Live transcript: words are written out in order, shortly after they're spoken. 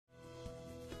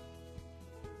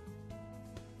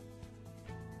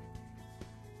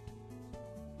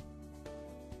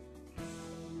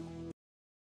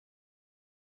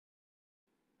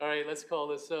All right, let's call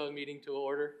this meeting to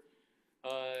order,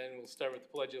 and we'll start with the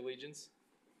Pledge of Allegiance.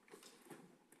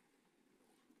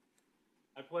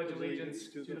 I pledge allegiance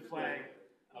to the flag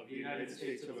of the United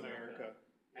States of America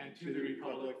and to the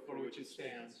republic for which it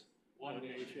stands, one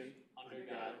nation, under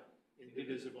God,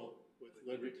 indivisible, with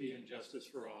liberty and justice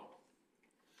for all.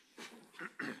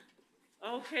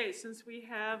 Okay, since we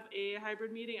have a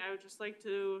hybrid meeting, I would just like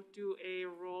to do a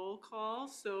roll call.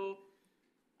 So,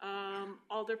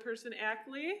 Alderperson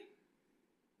Ackley?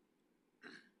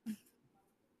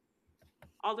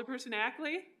 Alderperson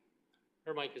Ackley?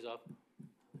 Her mic is off.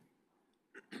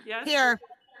 Yes? Here.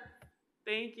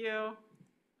 Thank you.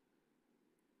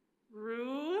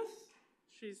 Ruth?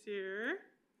 She's here.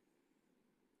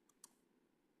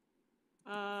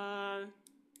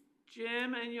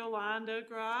 Jim and Yolanda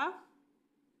Groff?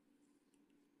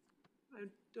 I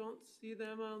don't see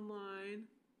them online.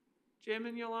 Jim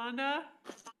and Yolanda?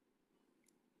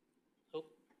 Oh.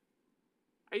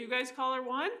 Are you guys caller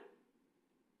one?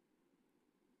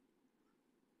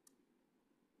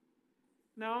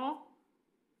 No?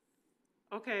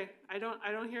 Okay, I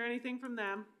don't hear anything from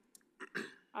them.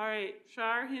 All right,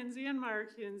 Shar Hinsey and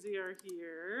Mark Hinsey are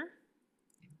here.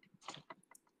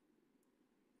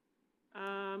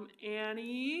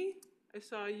 Annie, I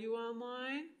saw you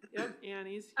online. Yep,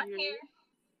 Annie's here. I'm here.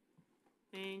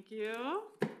 Thank you.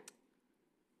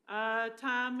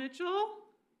 Tom Mitchell?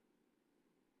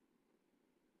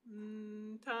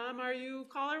 Tom, are you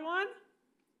caller one?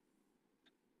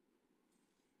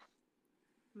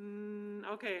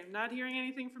 Okay, not hearing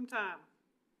anything from Tom.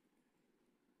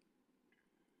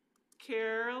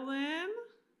 Carolyn,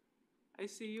 I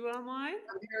see you online.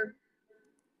 I'm here.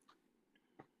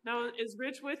 Now, is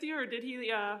Rich with you, or did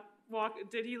he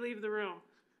Did he leave the room?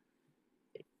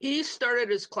 He started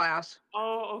his class.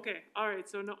 Oh, okay. All right.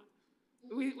 So no,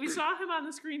 we saw him on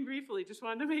the screen briefly. Just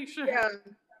wanted to make sure. Yeah.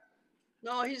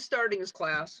 No, he's starting his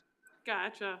class.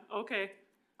 Gotcha. Okay.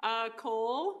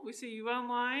 Cole, we see you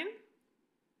online.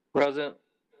 Present.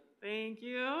 Thank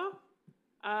you.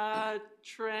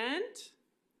 Trent.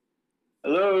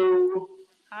 Hello.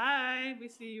 Hi. We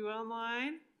see you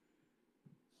online.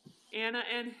 Anna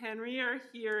and Henry are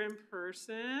here in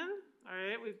person. All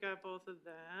right. We've got both of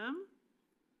them.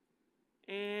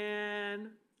 And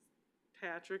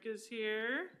Patrick is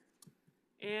here.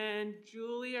 And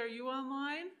Julie, are you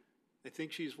online? I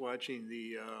think she's watching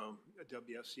the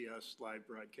WSCS live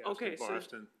broadcast Okay, in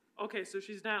Boston. Okay, so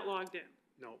she's not logged in.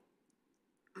 No.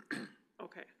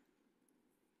 Okay.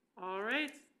 All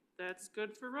right, that's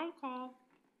good for roll call.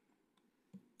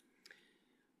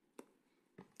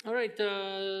 All right,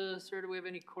 sir, do we have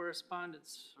any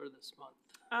correspondence for this month?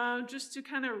 Just to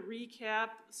kind of recap,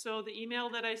 so the email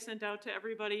that I sent out to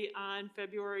everybody on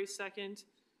February 2nd,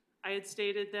 I had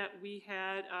stated that we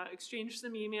had exchanged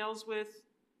some emails with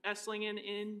Esslingen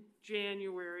in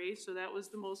January, so that was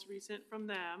the most recent from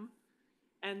them.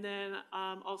 And then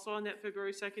also on that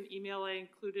February 2nd email, I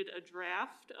included a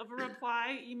draft of a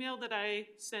reply email that I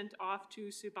sent off to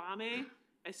Subame.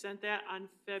 I sent that on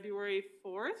February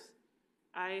 4th.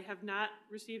 I have not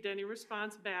received any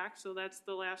response back, so that's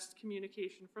the last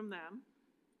communication from them.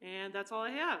 And that's all I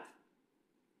have.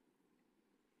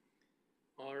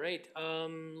 All right,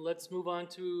 let's move on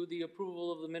to the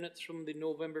approval of the minutes from the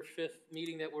November 5th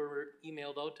meeting that were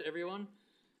emailed out to everyone.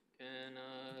 And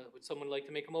would someone like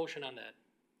to make a motion on that?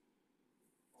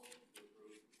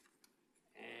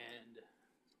 And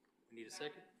we need a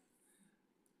second.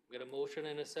 We got a motion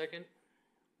and a second.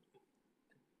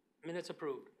 Minutes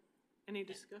approved. Any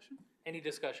discussion? Any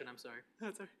discussion, I'm sorry.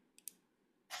 That's all right.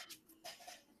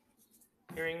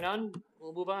 Hearing none,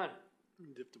 we'll move on.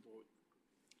 You have to vote.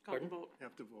 Call the Pardon? vote.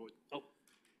 Have to vote. Oh,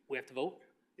 we have to vote?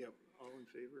 Yep. All in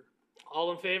favor?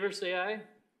 All in favor, say aye.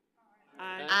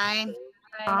 Aye.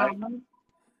 Aye.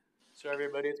 So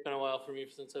everybody, it's been a while for me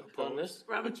since I've done this.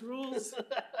 Robert's rules.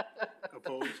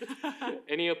 Opposed?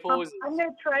 Any opposed? I'm going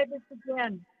to try this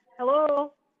again.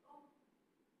 Hello?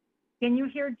 Can you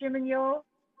hear Jim and Yo?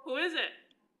 Who is it?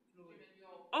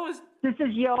 Oh, This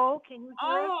is Yo. Can you hear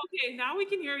oh, okay. Now we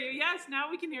can hear you. Yes, now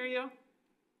we can hear you. us?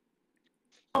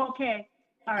 Okay.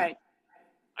 All right.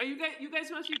 Are you guys? You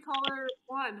guys must be caller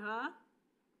one, huh?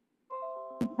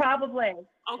 Probably.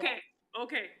 Okay.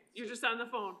 Okay. You're just on the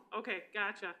phone. Okay.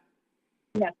 Gotcha.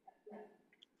 Yes.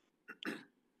 All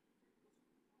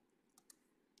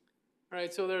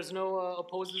right, so there's no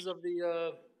opposes of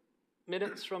the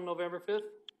minutes from November 5th?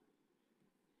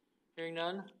 Hearing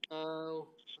none,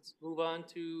 let's move on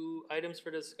to items for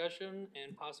discussion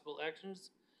and possible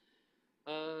actions.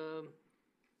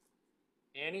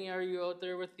 Annie, are you out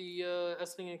there with the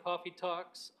Esslingen Coffee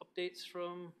Talks updates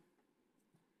from?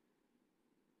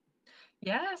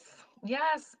 Yes,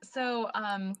 yes. So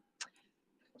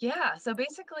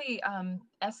basically,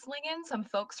 Esslingen, some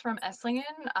folks from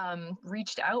Esslingen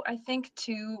reached out, I think,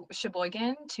 to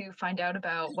Sheboygan to find out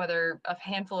about whether a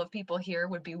handful of people here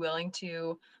would be willing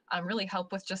to really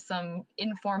help with just some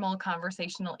informal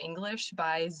conversational English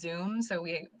by Zoom. So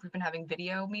we've been having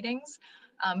video meetings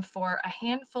for a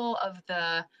handful of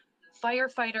the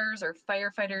firefighters or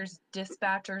firefighters,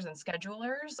 dispatchers, and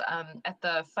schedulers at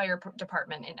the fire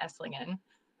department in Esslingen.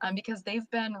 Because they've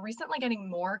been recently getting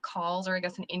more calls, or I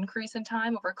guess an increase in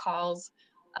time over calls,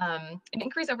 an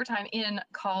increase over time in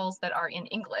calls that are in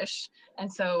English.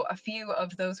 And so a few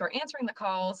of those who are answering the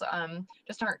calls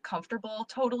just aren't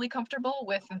totally comfortable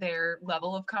with their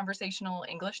level of conversational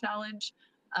English knowledge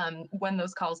when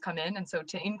those calls come in. And so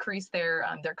to increase their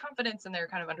confidence and their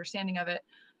kind of understanding of it,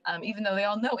 even though they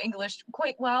all know English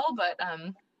quite well, but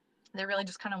they really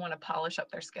just kind of want to polish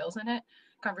up their skills in it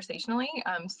conversationally.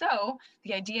 So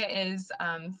the idea is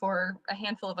for a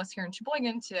handful of us here in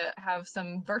Sheboygan to have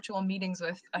some virtual meetings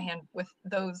with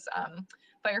those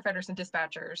firefighters and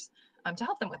dispatchers to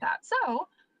help them with that. So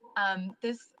I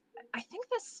think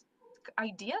this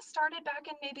idea started back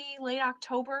in maybe late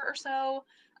October or so.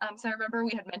 So I remember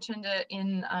we had mentioned it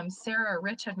in Sarah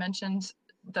Rich had mentioned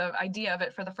the idea of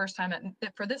it for the first time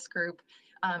for this group,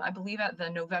 I believe at the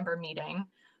November meeting.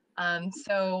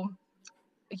 So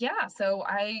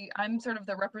I'm sort of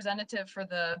the representative for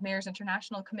the Mayor's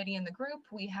International Committee in the group.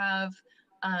 We have,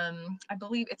 I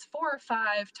believe it's 4 or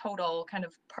 5 total kind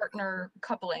of partner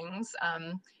couplings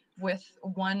with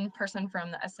one person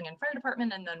from the Esslingen Fire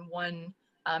Department and then one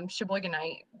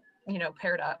Sheboyganite,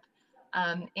 paired up.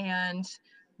 And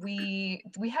we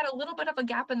had a little bit of a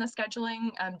gap in the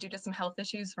scheduling due to some health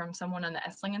issues from someone on the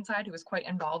Esslingen side who was quite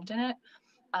involved in it.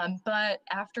 But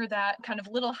after that kind of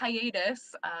little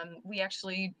hiatus, we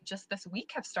actually just this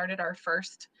week have started our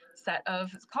first set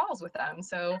of calls with them.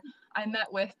 So I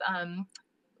met with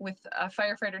a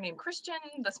firefighter named Christian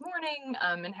this morning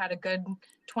and had a good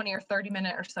 20 or 30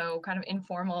 minute or so kind of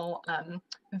informal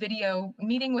video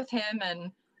meeting with him,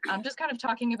 and just kind of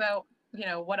talking about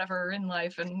whatever in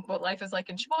life and what life is like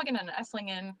in Sheboygan and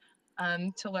Esslingen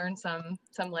to learn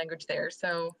some language there.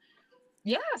 So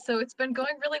so it's been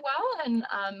going really well, and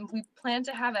we plan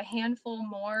to have a handful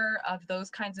more of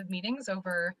those kinds of meetings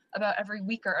over about every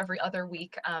week or every other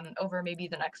week over maybe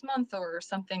the next month or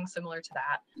something similar to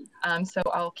that. So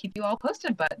I'll keep you all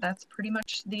posted, but that's pretty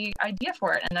much the idea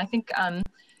for it. And I think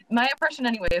my impression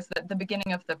anyway is that the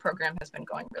beginning of the program has been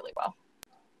going really well.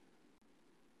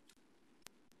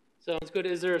 Sounds good.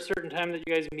 Is there a certain time that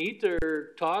you guys meet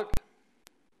or talk?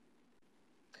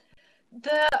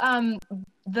 On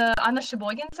the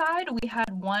Sheboygan side, we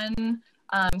had one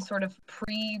sort of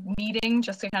pre-meeting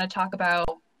just to kind of talk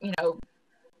about,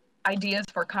 ideas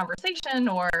for conversation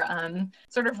or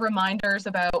sort of reminders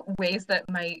about ways that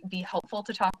might be helpful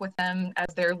to talk with them as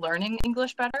they're learning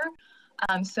English better.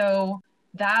 So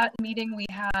that meeting we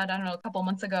had, I don't know, a couple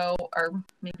months ago, or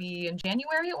maybe in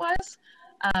January it was.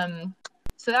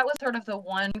 So that was sort of the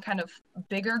one kind of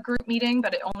bigger group meeting,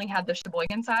 but it only had the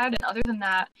Sheboygan side. And other than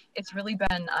that, it's really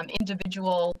been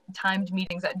individual timed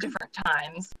meetings at different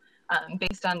times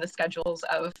based on the schedules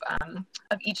of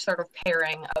each sort of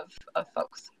pairing of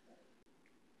folks.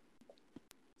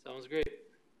 Sounds great.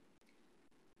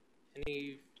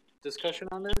 Any discussion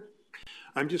on that?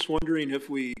 I'm just wondering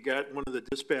if we got one of the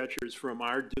dispatchers from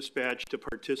our dispatch to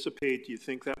participate, do you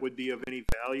think that would be of any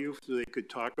value so they could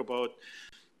talk about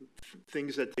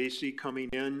things that they see coming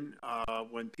in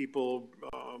when people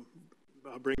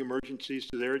bring emergencies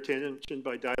to their attention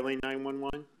by dialing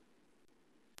 911?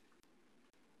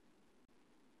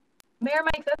 Mayor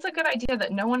Mike, that's a good idea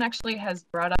that no one actually has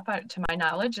brought up to my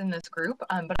knowledge in this group,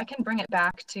 but I can bring it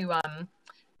back to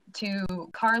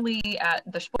Carly at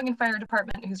the Sheboygan Fire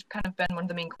Department, who's kind of been one of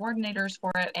the main coordinators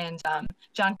for it, and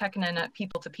John Pekkanen at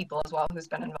People to People as well, who's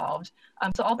been involved.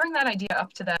 So I'll bring that idea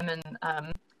up to them, and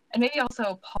maybe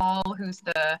also Paul, who's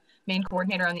the main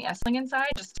coordinator on the Esslingen side,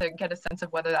 just to get a sense of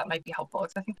whether that might be helpful,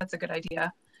 because I think that's a good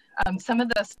idea. Some of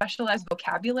the specialized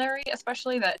vocabulary,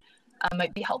 especially that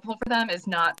might be helpful for them, is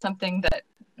not something that,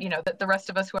 that the rest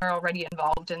of us who are already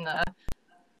involved in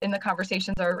the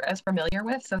conversations are as familiar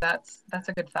with. So that's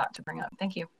a good thought to bring up.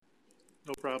 Thank you.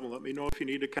 No problem. Let me know if you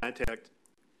need a contact.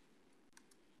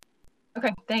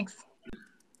 Okay, thanks.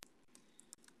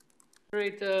 All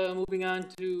right, moving on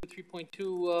to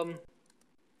 3.2,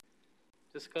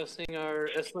 discussing our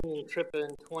Esslingen trip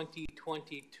in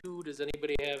 2022. Does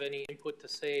anybody have any input to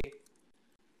say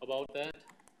about that?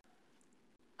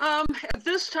 At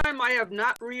this time, I have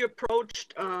not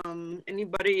reapproached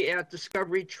anybody at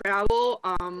Discovery Travel.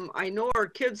 I know our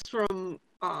kids from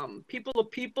People to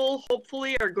People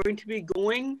hopefully are going to be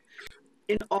going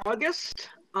in August,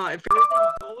 if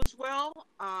everything goes well.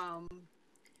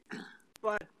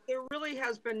 But there really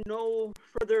has been no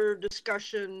further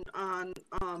discussion on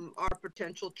our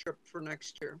potential trip for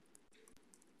next year.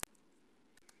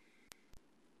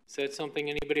 Is that something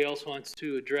anybody else wants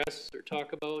to address or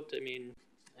talk about? I mean,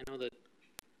 I know that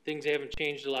things haven't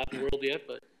changed a lot in the world yet,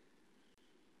 but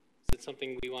is it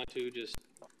something we want to just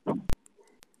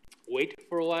wait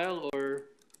for a while, or?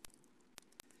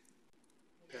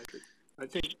 Patrick? I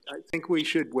think we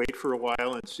should wait for a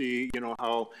while and see,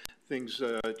 how things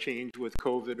change with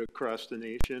COVID across the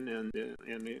nation and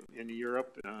in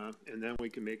Europe, and then we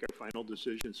can make our final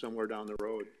decision somewhere down the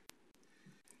road.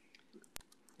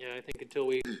 Yeah, I think until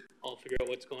we all figure out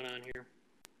what's going on here.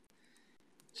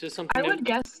 It's just something I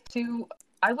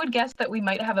would guess that we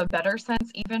might have a better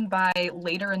sense even by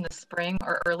later in the spring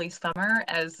or early summer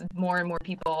as more and more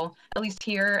people, at least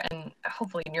here and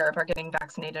hopefully in Europe, are getting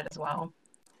vaccinated as well.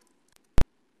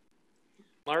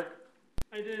 Mark?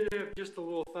 I did have just a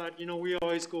little thought. We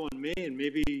always go in May, and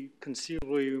maybe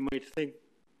conceivably we might think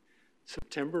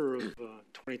September of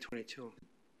 2022.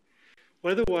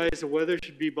 Weather-wise, the weather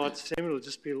should be about the same. It'll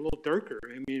just be a little darker.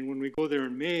 I mean, when we go there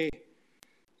in May,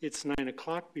 it's 9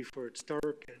 o'clock before it's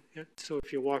dark. And so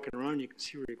if you're walking around, you can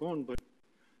see where you're going. But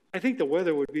I think the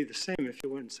weather would be the same if you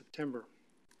went in September.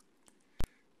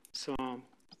 So,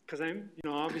 because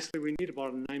obviously we need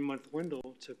about a 9-month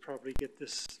window to probably get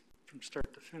this from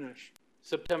start to finish.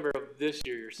 September of this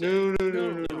year, you're saying?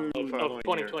 No. Of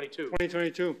 2022.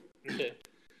 2022. Okay.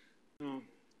 No.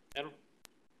 Adam?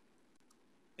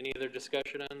 Any other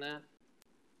discussion on that?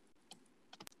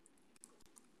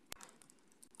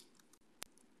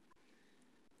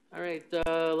 All right,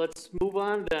 let's move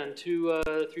on then to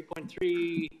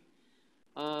 3.3.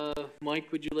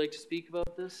 Mike, would you like to speak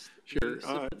about this? Sure.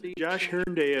 Josh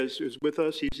Hernday is with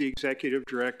us. He's the executive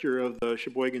director of the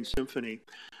Sheboygan Symphony.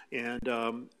 And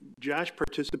Josh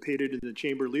participated in the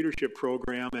Chamber Leadership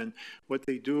Program, and what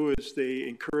they do is they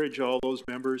encourage all those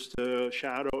members to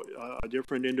shadow a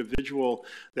different individual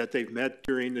that they've met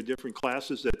during the different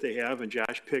classes that they have, and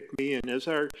Josh picked me. And as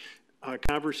our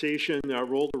conversation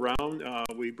rolled around,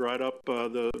 we brought up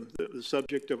the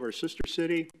subject of our sister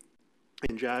city.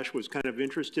 And Josh was kind of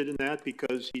interested in that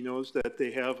because he knows that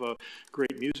they have a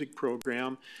great music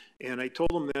program. And I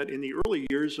told him that in the early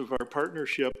years of our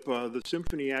partnership, the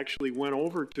symphony actually went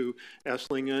over to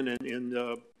Esslingen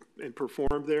and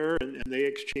performed there, and they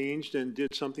exchanged and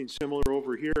did something similar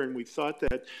over here. And we thought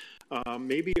that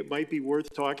maybe it might be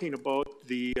worth talking about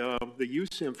the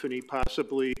youth symphony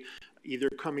possibly either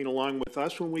coming along with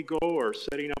us when we go or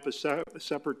setting up a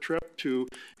separate trip to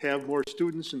have more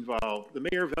students involved. The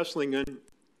mayor of Esslingen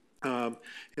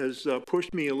has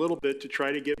pushed me a little bit to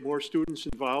try to get more students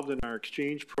involved in our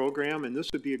exchange program, and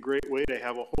this would be a great way to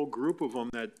have a whole group of them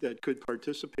that could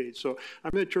participate. So I'm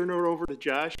going to turn it over to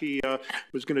Josh. He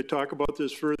was going to talk about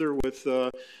this further with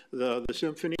the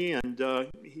symphony, and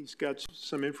he's got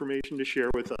some information to share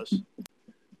with us.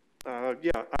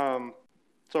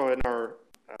 So in our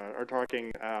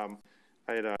talking, I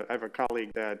have a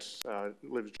colleague that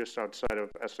lives just outside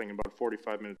of Esslingen, about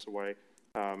 45 minutes away,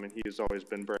 and he has always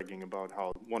been bragging about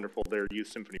how wonderful their youth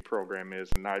symphony program is,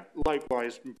 and I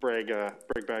likewise brag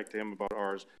back to him about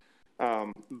ours.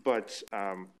 But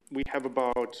we have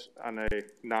about, on a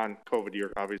non-COVID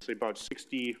year, obviously, about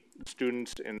 60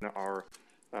 students in our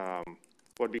what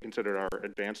would be considered our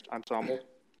advanced ensemble,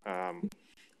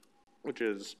 which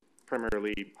is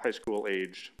primarily high school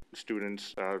aged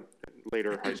students,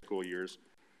 later high school years.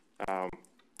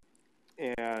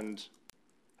 And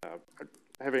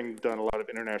having done a lot of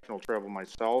international travel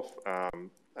myself, I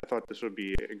thought this would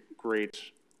be a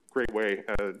great way,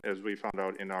 as we found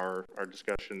out in our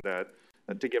discussion, that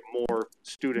to get more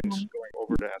students going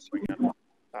over to Esslingen,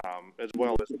 as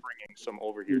well as bringing some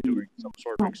over here doing some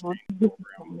sort of exchange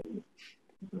program.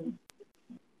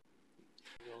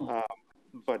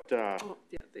 But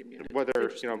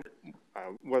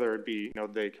whether it be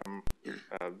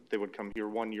they would come here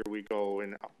one year, we go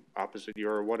in opposite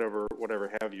year, or whatever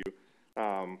have you.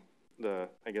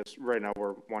 I guess right now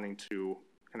we're wanting to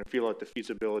kind of feel out the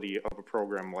feasibility of a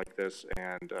program like this,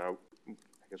 and I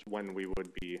guess when we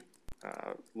would be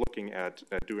looking at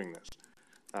doing this,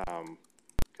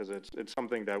 because it's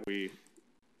something that we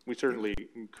certainly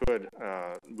could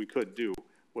do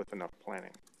with enough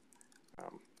planning.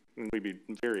 And we'd be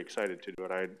very excited to do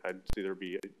it. I'd see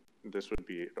this would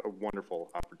be a wonderful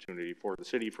opportunity for the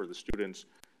city, for the students,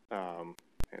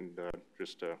 and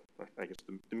just I guess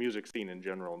the music scene in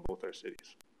general in both our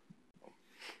cities.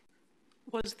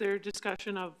 Was there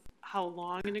discussion of how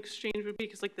long an exchange would be,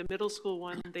 because like the middle school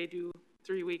one, they do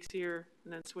 3 weeks here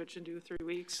and then switch and do 3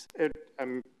 weeks.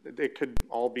 It could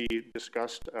all be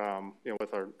discussed,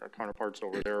 with our counterparts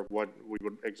over there, what we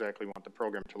would exactly want the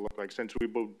program to look like. Since we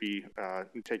would be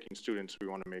taking students, we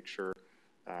want to make sure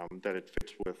that it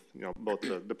fits with, both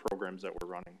the programs that we're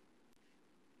running.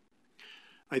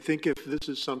 I think if this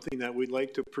is something that we'd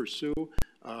like to pursue,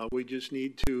 we just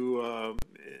need to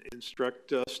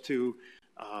instruct us to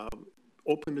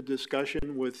open the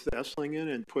discussion with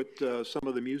Esslingen and put some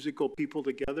of the musical people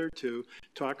together to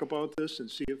talk about this and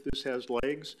see if this has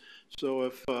legs. So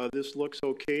if this looks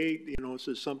okay, this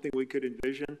is something we could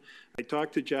envision. I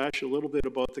talked to Josh a little bit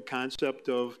about the concept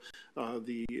of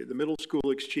the middle school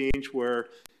exchange, where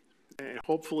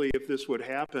hopefully if this would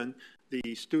happen,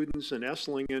 the students in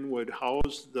Esslingen would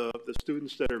house the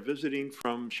students that are visiting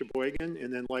from Sheboygan,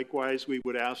 and then likewise we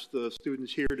would ask the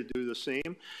students here to do the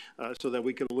same, so that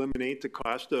we could eliminate the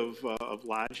cost of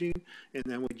lodging, and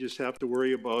then we just have to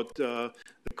worry about the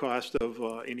cost of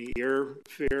any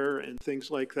airfare and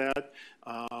things like that.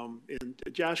 And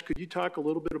Josh, could you talk a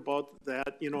little bit about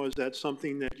that? Is that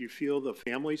something that you feel the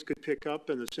families could pick up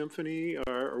in the symphony,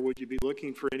 or would you be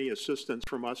looking for any assistance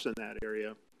from us in that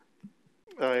area?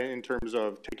 In terms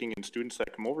of taking in students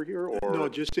that come over here, or? No,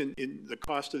 just in the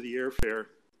cost of the airfare.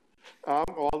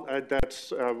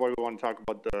 That's why we want to talk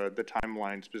about the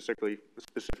timeline specifically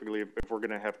if we're going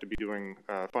to have to be doing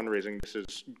fundraising. This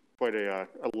is quite a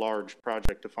large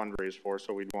project to fundraise for,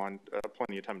 so we'd want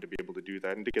plenty of time to be able to do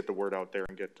that and to get the word out there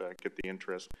and get the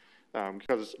interest.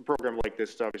 Because a program like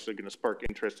this is obviously going to spark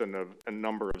interest in a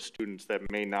number of students that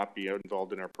may not be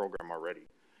involved in our program already.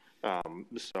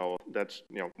 So that's,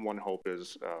 one hope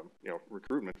is,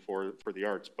 recruitment for the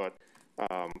arts, but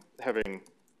having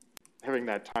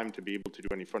that time to be able to do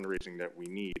any fundraising that we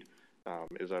need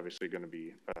is obviously going to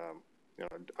be,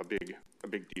 a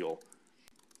big deal.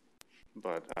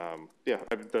 But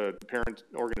the parent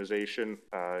organization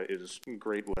is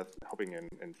great with helping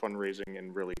in fundraising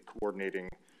and really coordinating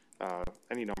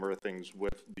any number of things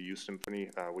with the Youth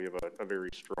Symphony. We have a very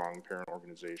strong parent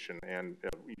organization, and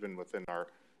even within our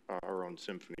own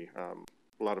symphony,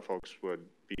 a lot of folks would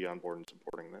be on board in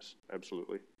supporting this.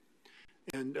 Absolutely.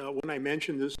 And when I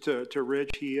mentioned this to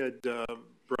Rich, he had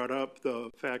brought up the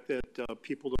fact that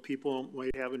people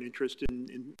might have an interest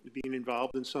in being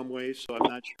involved in some way. So I'm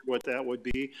not sure what that would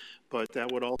be, but that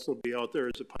would also be out there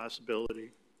as a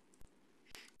possibility.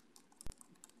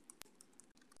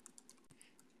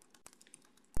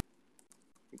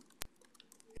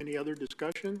 Any other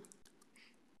discussion?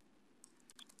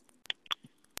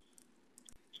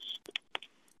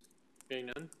 Hearing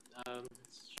none,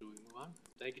 should we move on?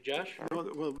 Thank you, Josh.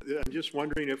 Well, I'm just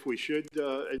wondering if we should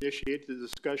initiate the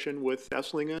discussion with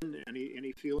Esslingen.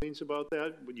 Any feelings about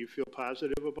that? Would you feel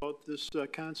positive about this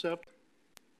concept?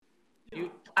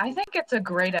 I think it's a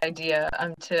great idea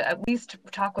to at least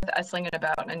talk with Esslingen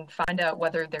about and find out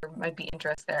whether there might be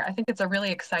interest there. I think it's a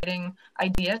really exciting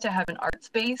idea to have an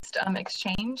arts-based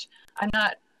exchange. I'm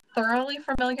not thoroughly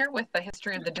familiar with the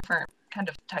history of the different kind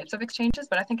of types of exchanges,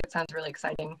 but I think it sounds really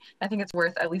exciting. I think it's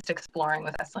worth at least exploring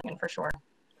with Esslingen for sure.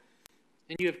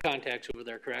 And you have contacts over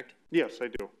there, correct? Yes, I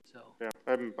do. So yeah,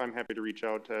 I'm happy to reach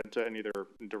out to any of their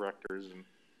directors.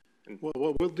 And well,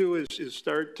 what we'll do is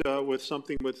start with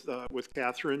something with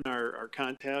Catherine, our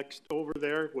contact over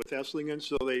there with Esslingen,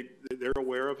 so they're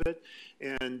aware of it,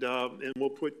 and we'll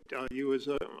put you as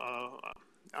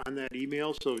on that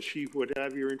email, so she would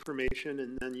have your information,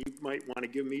 and then you might want to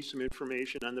give me some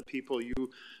information on the people you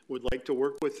would like to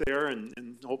work with there,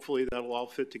 and hopefully that'll all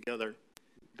fit together.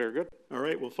 Very good. All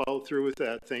right, we'll follow through with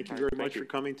that. Thank you very much for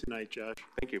coming tonight, Josh.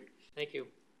 Thank you. Thank you.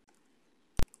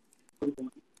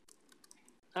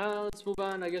 Let's move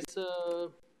on. I guess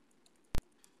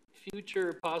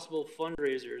future possible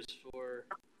fundraisers for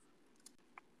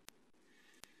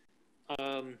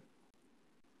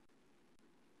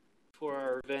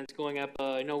our events going up.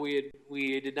 I know we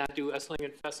did not do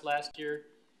Esslingen Fest last year.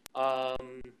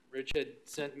 Rich had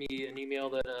sent me an email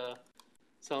that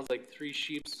sounds like Three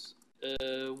Sheeps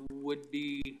would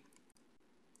be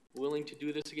willing to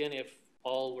do this again if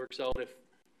all works out, if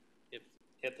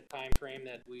at the time frame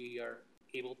that we are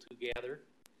able to gather,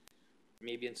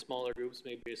 maybe in smaller groups,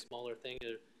 maybe a smaller thing,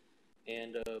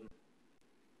 and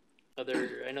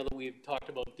I know that we've talked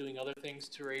about doing other things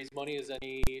to raise money. Is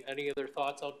any other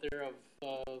thoughts out there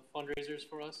of fundraisers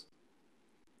for us?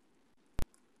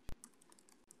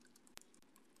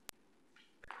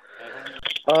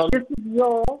 This is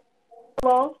Joel.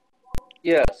 Hello?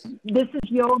 Yes. This is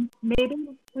Joel. Maybe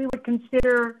we would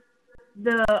consider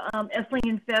the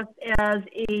Esslingen Fest as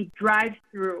a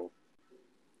drive-through.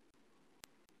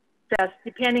 success,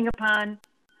 depending upon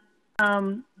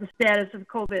the status of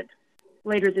COVID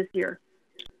later this year.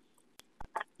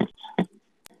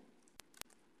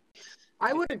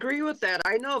 I would agree with that.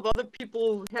 I know of other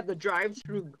people who had the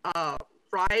drive-through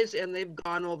fries, and they've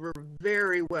gone over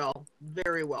very well,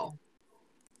 very well.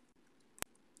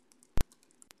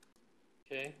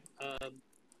 Okay,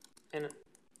 and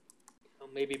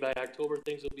maybe by October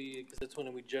things will be, because that's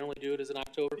when we generally do it, is in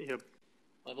October. Yep.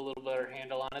 We'll have a little better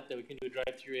handle on it, that we can do a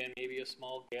drive-through and maybe a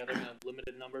small gathering, a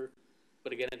limited number.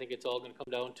 But again, I think it's all gonna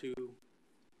come down to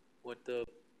what the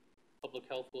public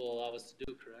health will allow us to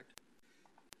do, correct?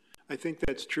 I think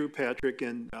that's true, Patrick.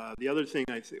 And the other thing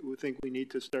I think we need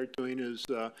to start doing is,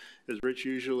 as Rich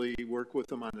usually, work with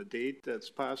them on a date that's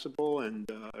possible.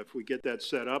 And if we get that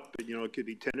set up, you know, it could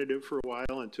be tentative for a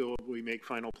while until we make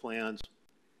final plans.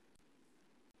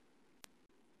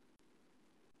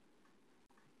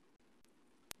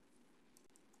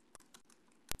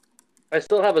 I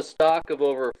still have a stock of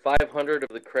over 500 of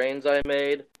the cranes I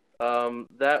made.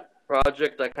 That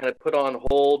project I kind of put on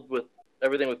hold with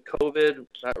everything with COVID.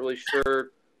 Not really sure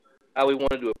how we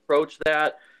wanted to approach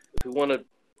that. If we want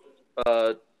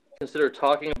to consider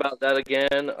talking about that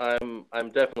again,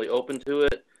 I'm definitely open to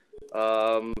it.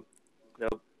 You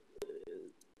know,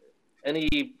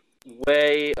 any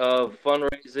way of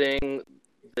fundraising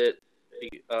that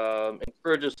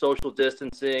encourages social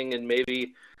distancing and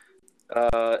maybe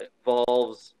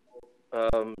involves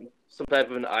some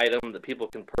type of an item that people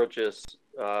can purchase,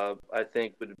 I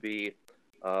think would be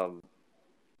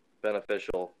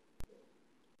beneficial.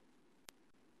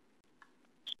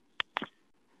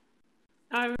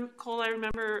 Cole, I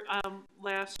remember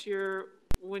last year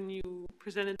when you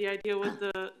presented the idea with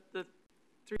the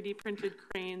 3D printed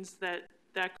cranes, that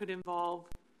could involve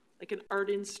like an art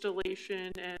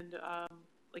installation and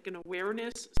like an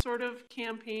awareness sort of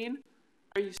campaign.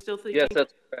 Are you still thinking Yes,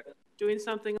 that's correct. Doing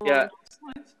something along those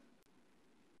lines?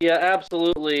 Yeah,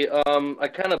 absolutely. I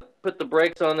kind of put the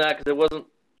brakes on that because I wasn't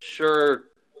sure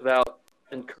about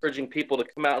encouraging people to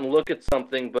come out and look at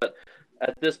something, but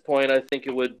at this point, I think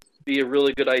it would be a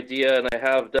really good idea, and I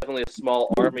have definitely a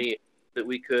small army that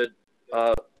we could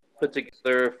put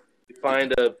together. If we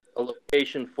find a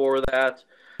location for that,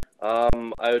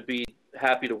 I would be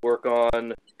happy to work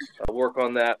on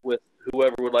that with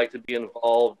whoever would like to be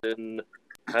involved in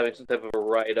having some type of a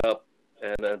write-up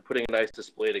and then putting a nice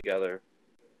display together.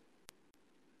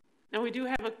 Now, we do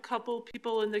have a couple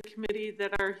people in the committee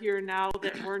that are here now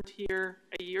that weren't here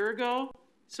a year ago.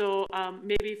 So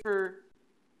maybe for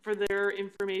their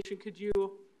information, could you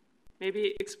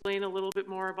maybe explain a little bit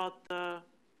more about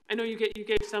I know you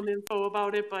gave some info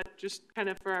about it, but just kind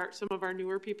of for some of our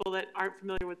newer people that aren't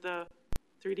familiar with the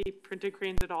 3D printed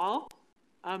cranes at all,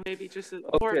 maybe just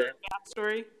more of a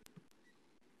backstory.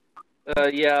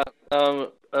 Yeah,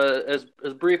 as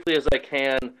briefly as I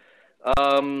can,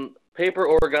 paper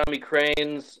origami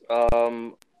cranes,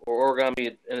 or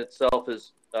origami in itself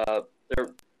is,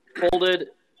 they're folded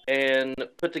and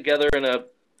put together in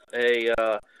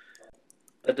a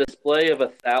display of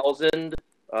 1,000,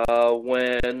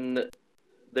 when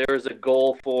there's a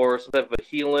goal for some type of a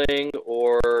healing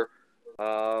or,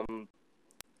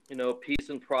 you know, peace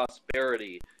and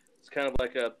prosperity. It's kind of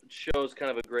like shows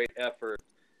kind of a great effort.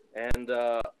 And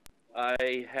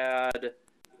I had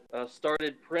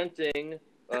started printing,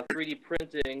 3D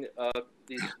printing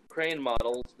these crane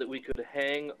models that we could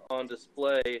hang on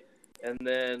display and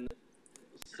then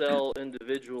sell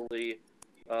individually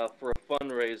for a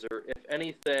fundraiser. If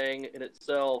anything in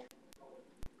itself,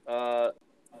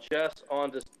 just on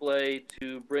display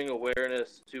to bring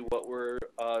awareness to what we're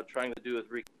trying to do with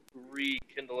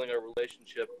rekindling our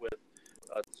relationship with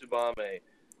Tsubame.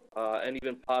 And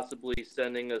even possibly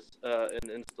sending us an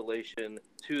installation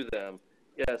to them.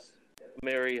 Yes,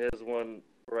 Mary has one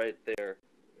right there.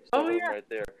 Oh, yeah. Right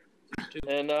there.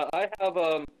 And I have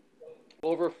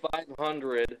over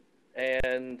 500,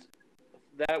 and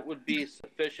that would be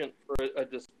sufficient for a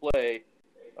display.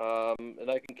 And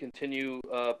I can continue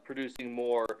producing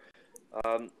more.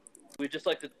 We just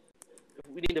like to.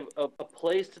 We need a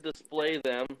place to display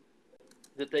them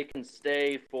that they can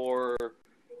stay for,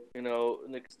 you know,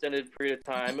 an extended period of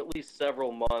time, at least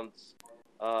several months,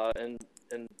 and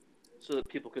so that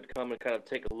people could come and kind of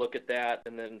take a look at that,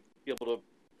 and then be able to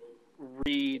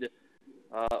read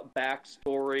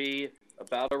backstory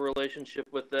about our relationship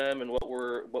with them and what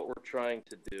we're trying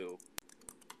to do.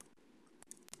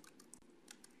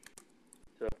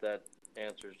 So if that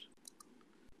answers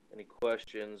any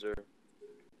questions or.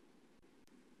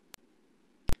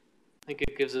 I think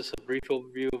it gives us a brief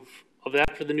overview of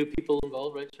that for the new people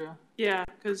involved, right, Sarah? Yeah,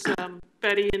 because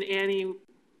Betty and Annie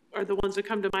are the ones that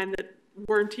come to mind that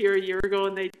weren't here a year ago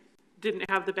and they didn't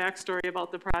have the backstory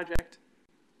about the project.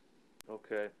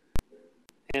 Okay.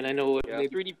 And I know Yeah,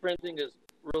 3D printing is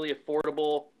really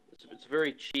affordable. It's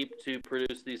very cheap to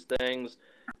produce these things,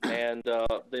 and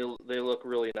they look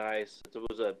really nice. It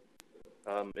was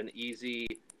an easy,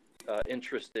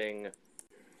 interesting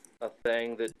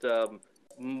thing that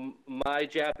my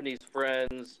Japanese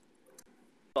friends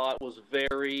thought was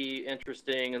very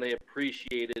interesting, and they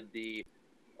appreciated the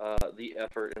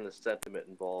effort and the sentiment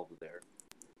involved there.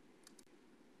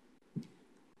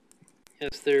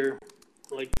 yes, they're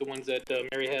like the ones that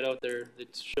Mary had out there.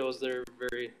 It shows they're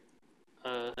very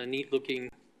a neat looking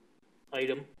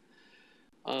item.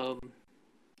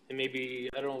 And maybe,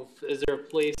 I don't know, is there a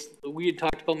place, we had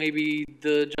talked about maybe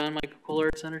the John Michael Kohler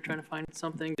Art Center trying to find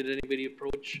something. Did anybody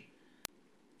approach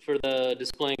for the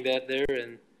displaying that there?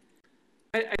 And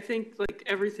I think like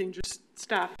everything just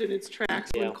stopped in its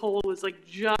tracks Yeah. when Cole was like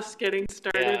just getting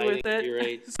started Yeah, I with think it. you're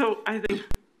right. So I think,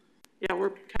 yeah,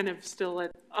 we're kind of still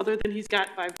at, other than he's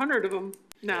got 500 of them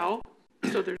now,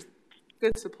 so there's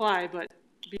good supply, but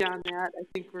beyond that, I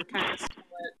think we're kind of still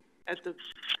at the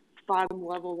bottom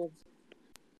level of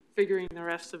figuring the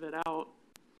rest of it out.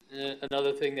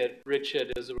 another thing that Rich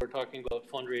had is we're talking about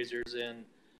fundraisers and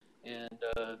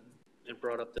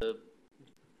brought up the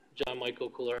John Michael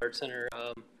Kohler Art Center.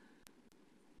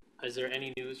 Is there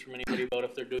any news from anybody about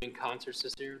if they're doing concerts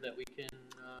this year that we can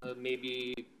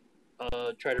maybe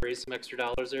try to raise some extra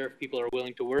dollars there if people are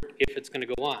willing to work, if it's going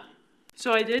to go on?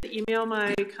 So I did email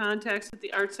my contacts at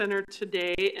the Art Center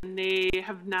today, and they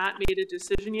have not made a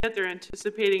decision yet. They're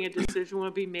anticipating a decision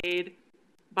will be made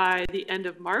by the end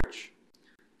of March.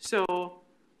 So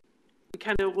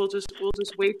we we'll just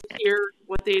wait to hear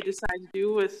what they decide to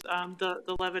do with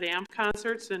the Levitt Amp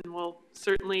concerts, and we'll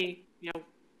certainly,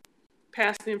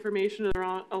 pass the information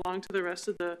along to the rest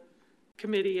of the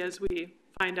committee as we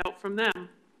find out from them.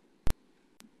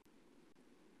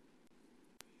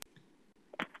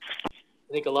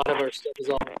 I think a lot of our stuff is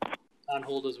all on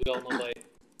hold, as we all know, by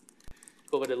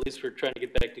COVID. At least we're trying to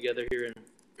get back together here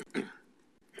and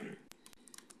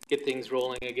get things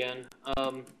rolling again.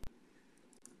 The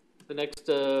next,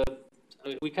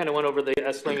 we kind of went over the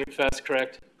Esslingen Fest,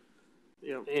 correct?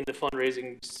 Yeah. Into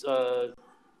fundraising,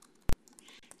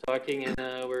 talking, and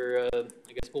we're,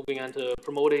 I guess, moving on to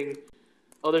promoting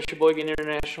other Sheboygan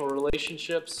international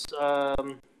relationships.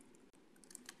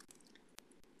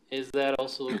 Is that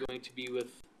also going to be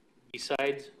with,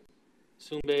 besides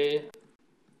Sumbe,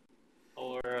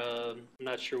 or I'm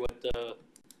not sure what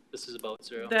this is about,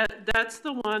 Sarah? That's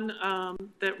the one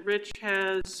that Rich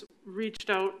has reached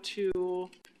out to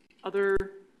other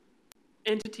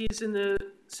entities in the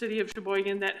city of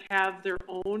Sheboygan that have their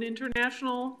own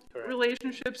international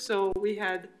relationships. So we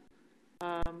had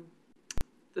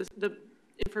the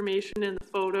information in the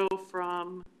photo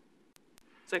from,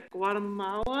 it's like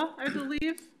Guatemala, I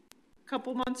believe, a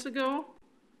couple months ago.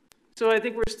 So I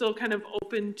think we're still kind of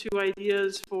open to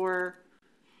ideas for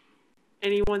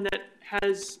anyone that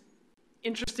has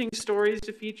interesting stories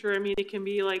to feature. I mean, it can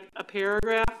be like a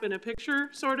paragraph in a picture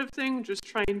sort of thing, just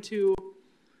trying to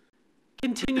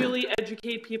continually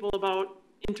educate people about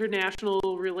international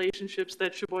relationships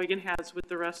that Sheboygan has with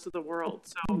the rest of the world.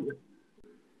 So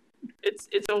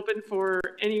it's open for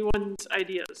anyone's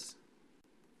ideas.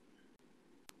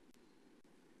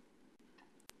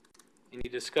 Any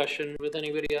discussion with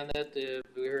anybody on that?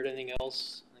 Have we heard anything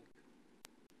else?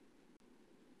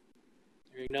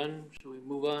 Hearing none, should we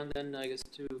move on then, I guess,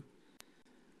 to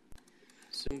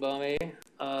Sumbame,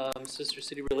 Sister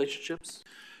City Relationships?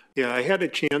 Yeah, I had a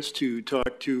chance to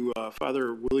talk to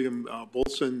Father William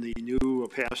Bolson, the new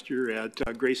pastor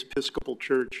at Grace Episcopal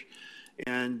Church.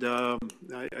 And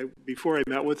before I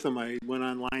met with him, I went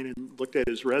online and looked at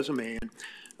his resume. And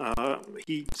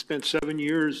he spent 7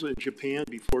 years in Japan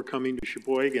before coming to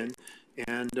Sheboygan.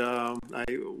 And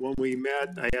when we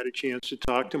met, I had a chance to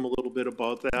talk to him a little bit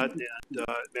about that and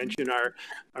mention our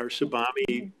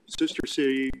Sabami sister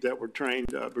city that we're trying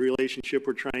to, relationship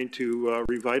we're trying to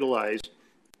revitalize.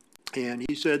 And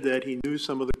he said that he knew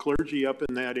some of the clergy up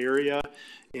in that area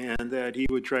and that he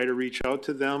would try to reach out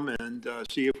to them and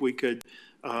see if we could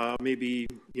maybe,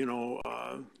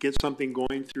 get something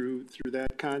going through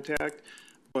that contact.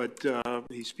 But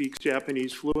he speaks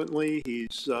Japanese fluently. He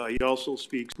also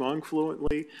speaks Hmong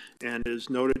fluently and is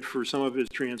noted for some of his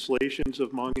translations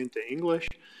of Hmong into English.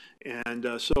 And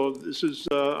so this is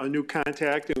a new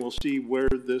contact, and we'll see where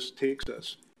this takes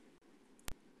us.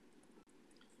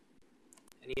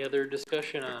 Any other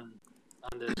discussion on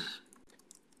this?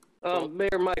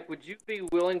 Mayor Mike, would you be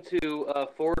willing to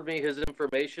forward me his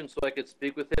information so I could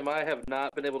speak with him? I have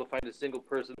not been able to find a single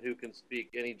person who can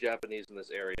speak any Japanese in this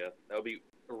area. That would be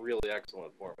really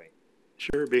excellent for me.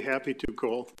 Sure, be happy to,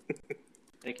 Cole.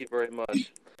 Thank you very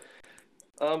much.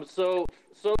 So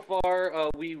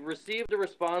far, we received a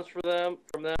response from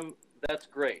them. That's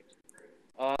great.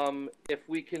 If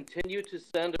we continue to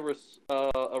send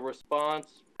a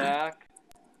response back,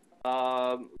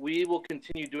 we will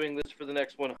continue doing this for the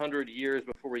next 100 years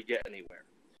before we get anywhere.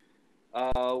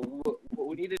 What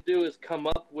we need to do is come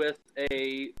up with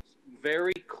a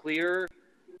very clear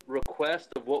request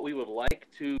of what we would like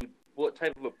to, what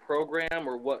type of a program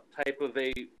or what type of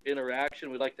a interaction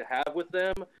we'd like to have with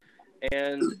them,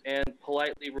 and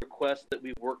politely request that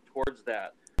we work towards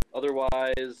that.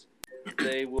 Otherwise,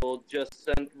 they will just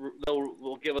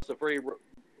will give us a very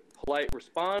polite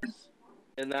response,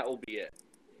 and that will be it.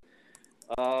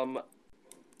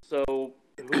 So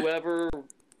whoever,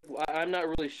 I'm not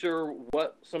really sure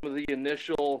what some of the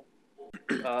initial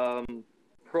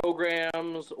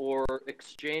programs or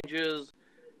exchanges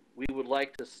we would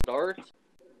like to start.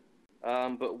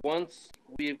 But once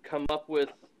we've come up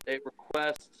with a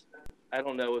request, I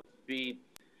don't know, it'd be,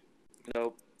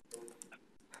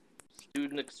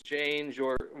 student exchange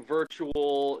or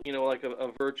virtual, like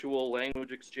a virtual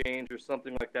language exchange or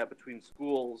something like that between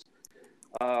schools.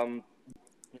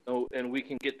 And we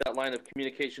can get that line of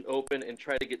communication open and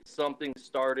try to get something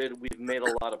started. We've made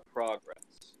a lot of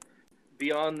progress.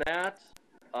 Beyond that,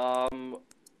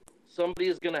 somebody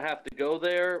is going to have to go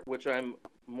there, which I'm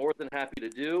more than happy to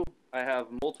do. I have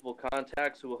multiple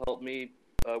contacts who will help me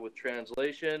with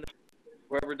translation.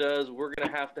 Whoever does, we're going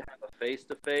to have a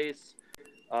face-to-face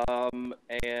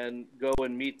and go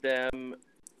and meet them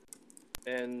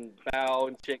and bow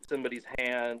and shake somebody's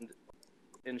hand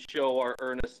and show our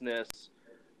earnestness.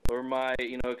 Or my,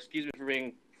 excuse me for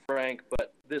being frank,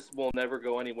 but this will never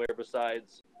go anywhere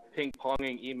besides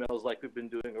ping-ponging emails like we've been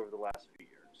doing over the last few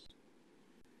years.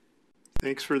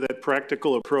 Thanks for that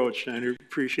practical approach. I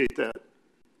appreciate that.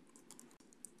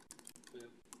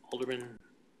 Alderman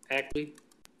Ackley?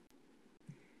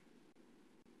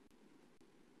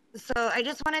 So I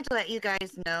just wanted to let you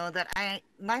guys know that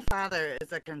my father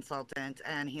is a consultant,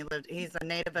 and he's a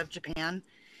native of Japan.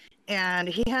 And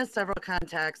he has several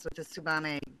contacts with the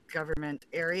Tsubame government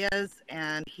areas,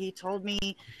 and he told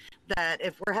me that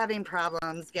if we're having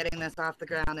problems getting this off the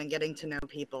ground and getting to know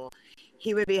people,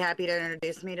 he would be happy to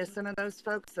introduce me to some of those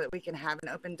folks so that we can have an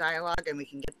open dialogue and we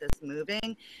can get this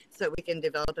moving so that we can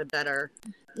develop a better,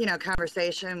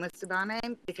 conversation with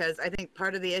Tsubame, because I think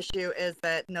part of the issue is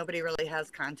that nobody really has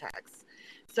contacts.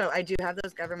 So I do have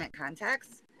those government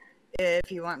contacts.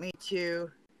 If you want me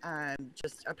to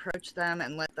just approach them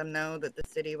and let them know that the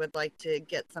city would like to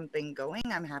get something going,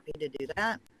 I'm happy to do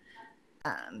that.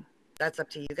 That's up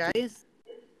to you guys.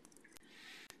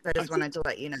 I just wanted to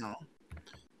let you know.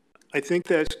 I think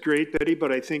that's great, Betty,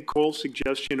 but I think Cole's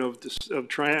suggestion of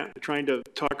trying to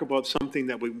talk about something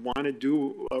that we want to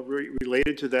do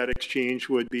related to that exchange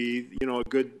would be, a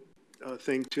good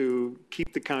thing to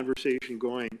keep the conversation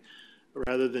going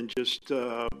rather than just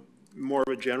more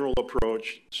of a general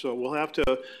approach. So we'll have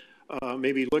to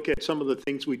maybe look at some of the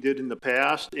things we did in the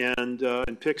past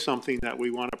and pick something that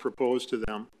we want to propose to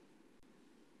them.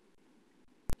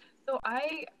 So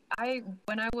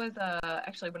when I was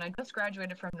when I just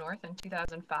graduated from North in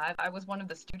 2005, I was one of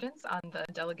the students on the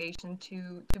delegation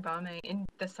to Tsubame in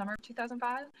the summer of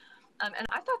 2005. And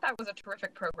I thought that was a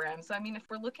terrific program. So, I mean, if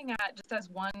we're looking at just as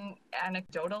one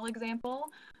anecdotal example,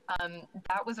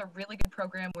 that was a really good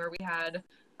program where we had,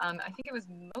 I think it was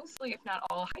mostly, if not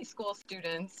all, high school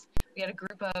students. We had a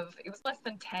group of, it was less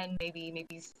than 10,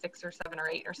 maybe 6 or 7 or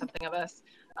 8 or something of us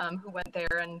who went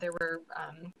there. And there were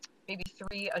maybe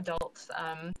 3 adults,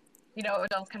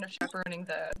 adults kind of chaperoning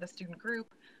the student group.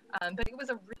 But it was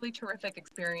a really terrific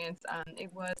experience.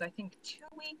 It was, I think, 2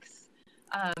 weeks.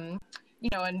 And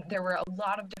there were a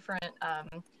lot of different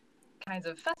kinds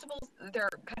of festivals. There are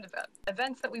kind of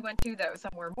events that we went to that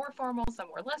some were more formal,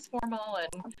 some were less formal,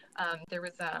 and there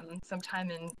was some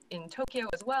time in Tokyo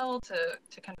as well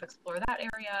to kind of explore that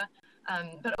area.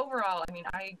 But overall, I mean,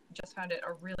 I just found it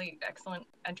a really excellent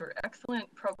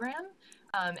program.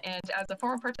 And as a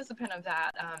former participant of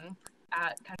that,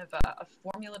 at kind of a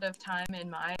formulative time in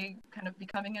my kind of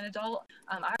becoming an adult,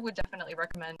 I would definitely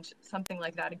recommend something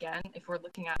like that again if we're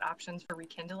looking at options for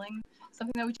rekindling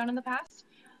something that we've done in the past.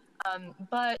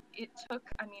 But it took,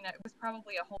 it was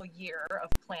probably a whole year of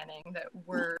planning that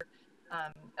were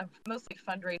of mostly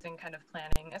fundraising kind of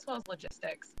planning as well as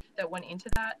logistics that went into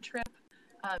that trip.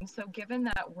 So given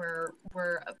that we're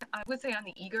I would say on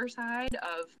the eager side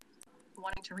of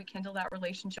wanting to rekindle that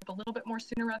relationship a little bit more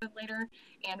sooner rather than later,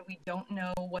 and we don't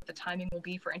know what the timing will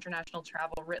be for international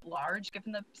travel writ large,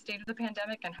 given the state of the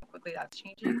pandemic and how quickly that's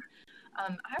changing.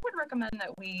 I would recommend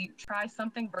that we try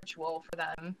something virtual for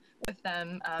them, with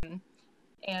them,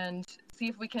 and see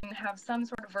if we can have some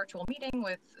sort of virtual meeting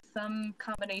with some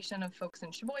combination of folks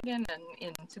in Sheboygan and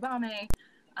in Tsubame.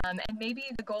 And maybe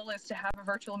the goal is to have a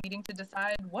virtual meeting to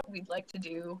decide what we'd like to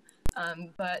do,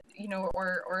 but, you know,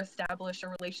 or establish a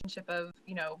relationship of,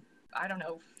 you know, I don't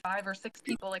know, 5 or 6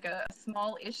 people, like a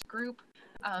small-ish group,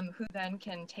 who then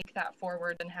can take that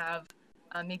forward and have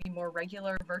maybe more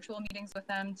regular virtual meetings with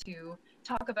them to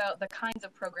talk about the kinds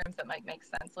of programs that might make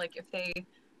sense. Like if they,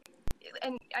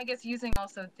 and I guess using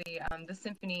also the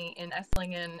symphony in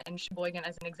Esslingen and Sheboygan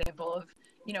as an example of,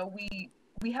 you know,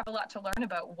 we have a lot to learn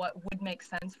about what would make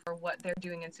sense for what they're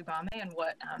doing in Tsubame and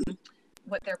what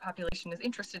their population is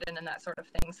interested in and that sort of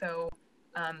thing. So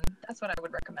that's what I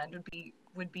would recommend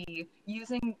would be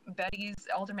using Betty's,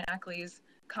 Alderman Ackley's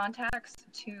contacts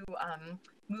to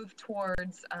move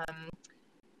towards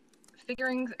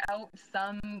figuring out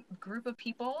some group of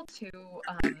people to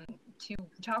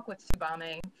talk with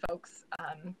Tsubame folks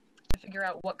to figure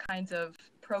out what kinds of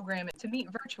program to meet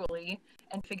virtually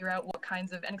and figure out what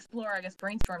kinds of, and explore, I guess,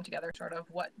 brainstorm together sort of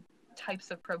what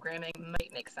types of programming might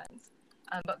make sense.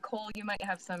 But Cole, you might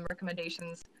have some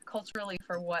recommendations culturally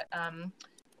for what,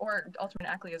 or Alderman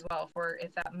Ackley as well, for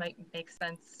if that might make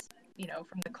sense, you know,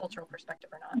 from the cultural perspective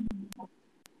or not.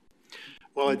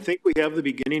 Well, I think we have the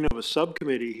beginning of a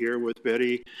subcommittee here with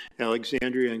Betty,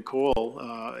 Alexandria, and Cole.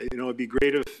 You know, it'd be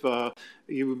great if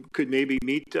you could maybe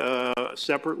meet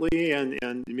separately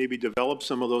and maybe develop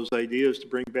some of those ideas to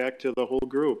bring back to the whole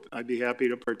group. I'd be happy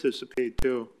to participate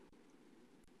too.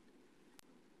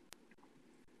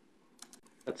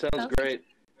 That sounds great.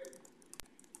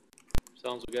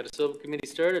 Sounds we got a subcommittee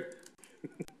started.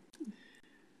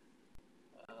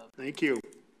 Thank you.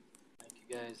 Thank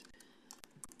you, guys.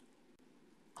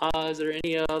 Is there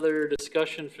any other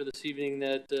discussion for this evening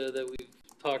that that we've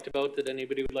talked about that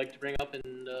anybody would like to bring up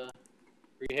and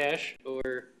rehash,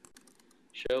 or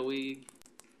shall we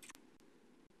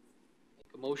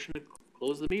make a motion to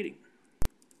close the meeting?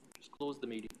 Just close the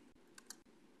meeting.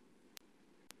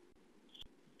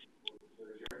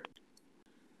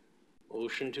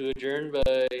 Motion to adjourn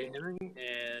by Henry,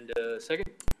 and second.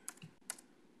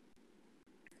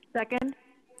 Second.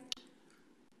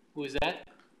 Who is that?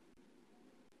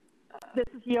 This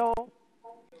is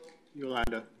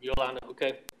Yolanda. Yolanda,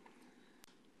 okay.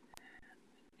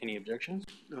 Any objections?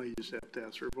 No, you just have to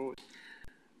ask for a vote.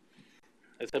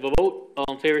 Let's have a vote.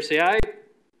 All in favor, say aye.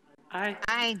 Aye.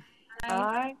 Aye.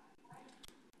 Aye.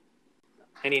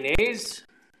 Any nays?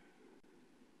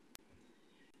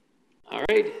 All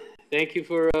right. Thank you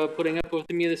for putting up with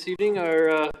me this evening.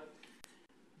 Our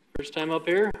first time up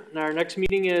here. And our next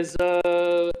meeting is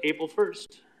April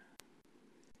 1st.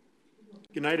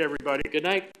 Good night, everybody. Good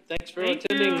night. Thanks for Thank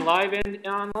attending you. live and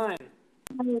online.